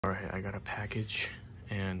Alright, I got a package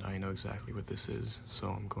and I know exactly what this is, so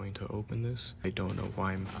I'm going to open this. I don't know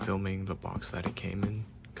why I'm filming the box that it came in,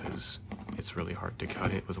 because it's really hard to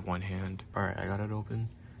cut it with one hand. Alright, I got it open,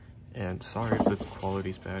 and sorry if the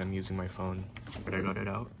quality's bad, I'm using my phone, but I got it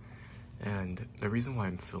out. And the reason why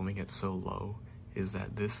I'm filming it so low is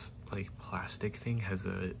that this like plastic thing has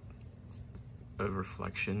a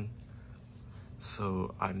reflection,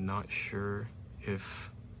 so I'm not sure if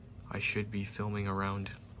I should be filming around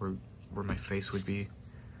where my face would be.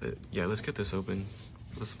 But yeah, let's get this open.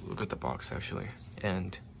 Let's look at the box actually.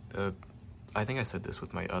 And I think I said this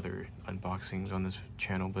with my other unboxings on this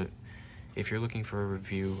channel, but if you're looking for a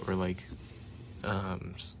review or like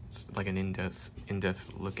an in-depth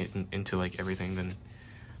look into like everything, then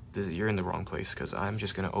you're in the wrong place, because I'm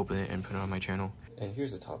just gonna open it and put it on my channel. And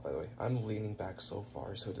here's the top, by the way. I'm leaning back so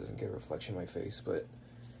far so it doesn't get a reflection in my face, but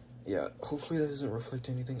yeah, hopefully that doesn't reflect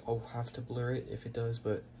anything. I'll have to blur it if it does,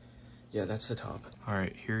 but yeah, that's the top. All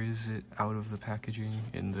right, here is it out of the packaging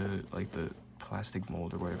in the plastic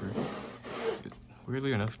mold or whatever.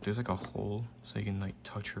 Weirdly enough, there's like a hole so you can like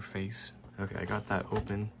touch your face. Okay, I got that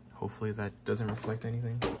open. Hopefully that doesn't reflect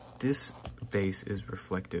anything. This base is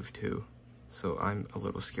reflective too, so I'm a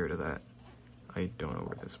little scared of that. I don't know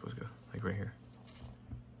where this is supposed to go. Like right here.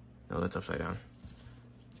 No, that's upside down.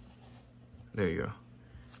 There you go.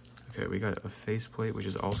 Okay, we got a faceplate, which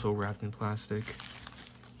is also wrapped in plastic.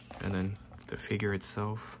 And then the figure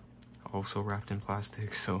itself, also wrapped in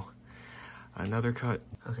plastic, so another cut.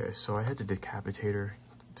 Okay, so I had the decapitator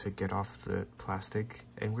to get off the plastic,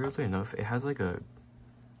 and weirdly enough, it has like a,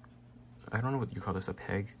 I don't know what you call this, a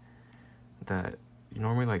peg, that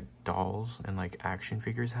normally like dolls and like action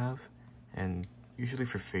figures have, and usually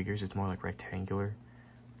for figures it's more like rectangular,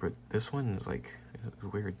 but this one is like,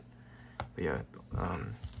 it's weird. But yeah,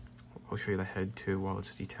 I'll show you the head too while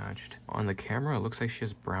it's detached. On the camera, it looks like she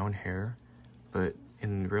has brown hair, but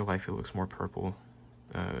in real life it looks more purple,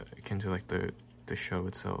 akin to like the show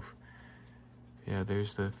itself. Yeah,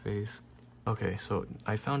 there's the face. Okay, so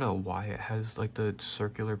I found out why it has like the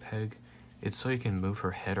circular peg. It's so you can move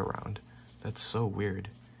her head around. That's so weird.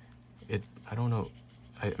 I don't know.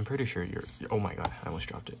 I'm pretty sure you're, oh my god, I almost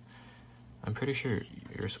dropped it. I'm pretty sure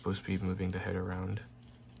you're supposed to be moving the head around,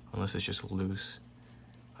 unless it's just loose.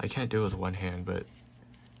 I can't do it with one hand, but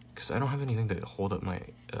because I don't have anything to hold up my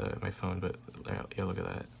my phone, but yeah, look at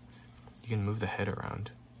that. You can move the head around,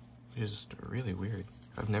 which is really weird.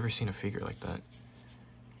 I've never seen a figure like that.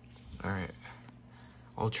 Alright,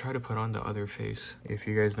 I'll try to put on the other face. If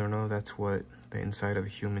you guys don't know, that's what the inside of a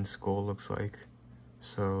human skull looks like.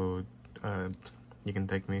 So you can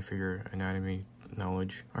thank me for your anatomy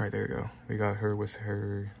knowledge. Alright, there we go. We got her with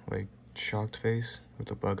her like shocked face with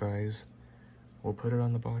the bug eyes. We'll put it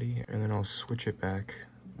on the body, and then I'll switch it back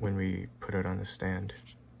when we put it on the stand.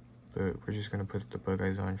 But we're just gonna put the bug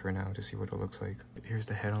eyes on for now to see what it looks like. Here's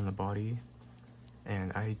the head on the body,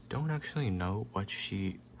 and I don't actually know where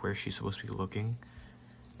she's supposed to be looking.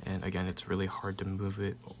 And again, it's really hard to move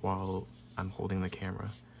it while I'm holding the camera.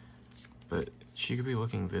 But she could be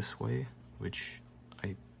looking this way, which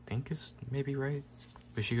I think is maybe right.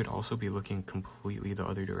 But she could also be looking completely the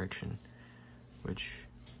other direction, which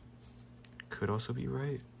could also be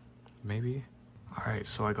right, maybe. Alright,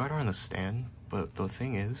 so I got her on the stand, but the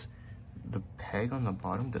thing is, the peg on the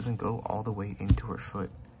bottom doesn't go all the way into her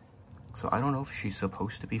foot. So I don't know if she's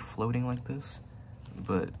supposed to be floating like this,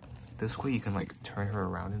 but this way you can like turn her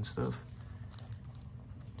around and stuff.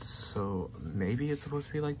 So maybe it's supposed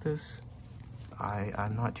to be like this.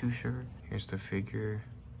 I'm not too sure. Here's the figure.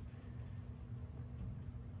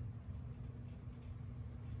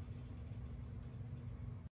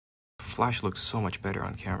 Flash looks so much better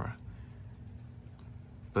on camera.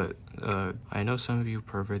 But I know some of you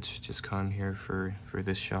perverts just come here for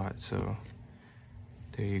this shot, so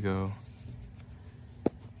there you go.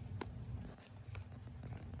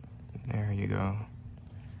 There you go.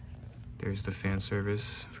 There's the fan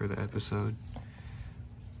service for the episode.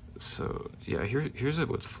 So yeah, here's it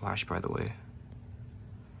with Flash, by the way.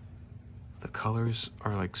 The colors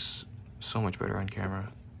are like so much better on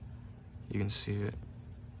camera. You can see it.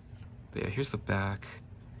 But yeah, here's the back,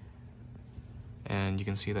 and you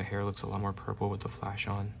can see the hair looks a lot more purple with the Flash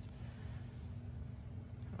on.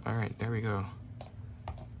 Alright, there we go.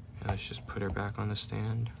 And let's just put her back on the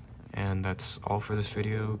stand. And that's all for this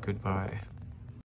video. Goodbye.